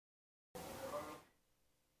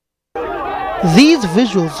These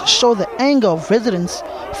visuals show the anger of residents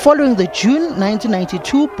following the June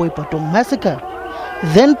 1992 Boipatong massacre.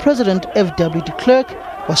 Then President FW de Klerk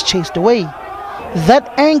was chased away.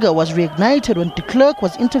 That anger was reignited when de Klerk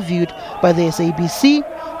was interviewed by the SABC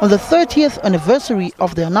on the 30th anniversary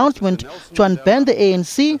of the announcement to unban the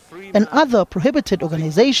ANC and other prohibited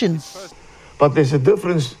organizations. But there's a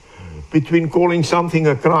difference between calling something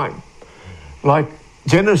a crime. Like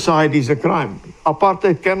genocide is a crime.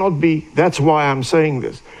 Apartheid cannot be, that's why I'm saying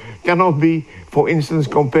this, cannot be, for instance,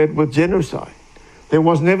 compared with genocide. There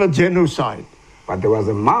was never genocide. But there was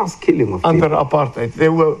a mass killing of under people. Apartheid.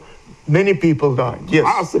 There were many people died. Yes.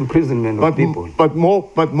 Mass imprisonment of people. But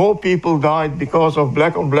more people died because of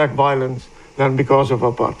black-on-black violence than because of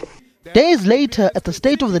apartheid. Days later, at the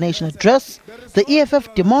State of the Nation address, the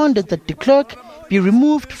EFF demanded that de Klerk be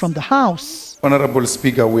removed from the House. Honorable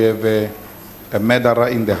Speaker, we have a murderer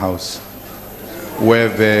in the House. We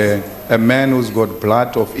have a man who's got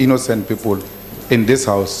blood of innocent people in this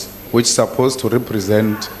House, which is supposed to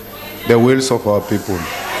represent the wills of our people.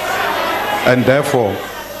 And therefore,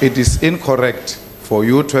 it is incorrect for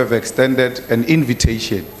you to have extended an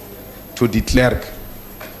invitation to de Klerk,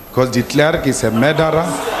 because de Klerk is a murderer.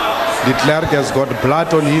 De Klerk has got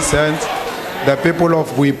blood on his hands. The people of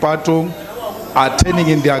Boipatong are turning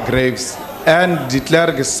in their graves. And de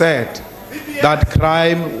Klerk said that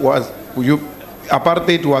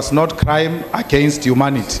apartheid was not crime against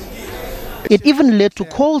humanity. It even led to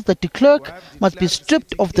calls that de Klerk must be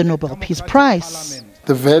stripped of the Nobel Peace Prize.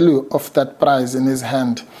 The value of that prize in his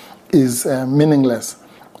hand is meaningless,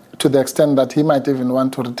 to the extent that he might even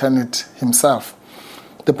want to return it himself.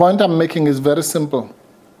 The point I'm making is very simple.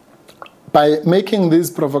 By making these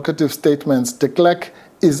provocative statements, de Klerk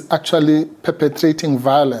is actually perpetrating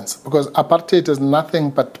violence, because apartheid is nothing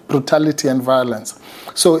but brutality and violence.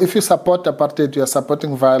 So if you support apartheid, you are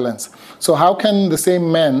supporting violence. So how can the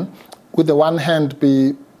same man, with the one hand,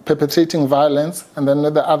 be perpetrating violence and then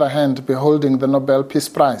with the other hand be holding the Nobel Peace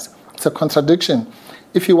Prize? It's a contradiction.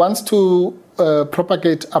 If he wants to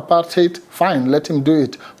propagate apartheid, fine, let him do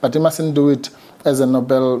it, but he mustn't do it as a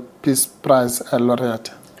Nobel Peace Prize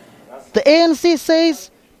laureate. The ANC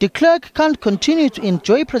says de Klerk can't continue to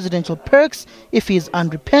enjoy presidential perks if he is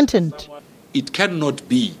unrepentant. It cannot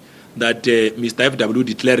be that Mr. FW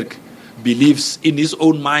de Klerk believes in his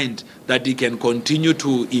own mind that he can continue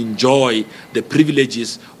to enjoy the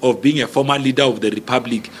privileges of being a former leader of the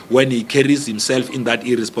Republic when he carries himself in that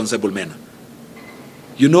irresponsible manner.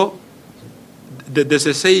 You know, there's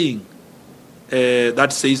a saying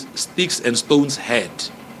that says, sticks and stones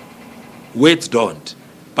hurt, words don't.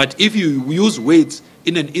 But if you use words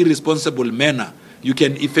in an irresponsible manner, you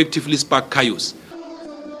can effectively spark chaos.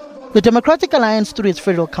 The Democratic Alliance, through its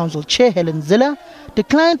Federal Council Chair, Helen Ziller,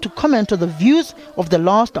 declined to comment on the views of the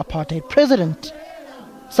last apartheid president.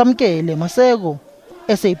 Samkele Masego,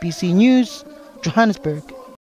 SABC News, Johannesburg.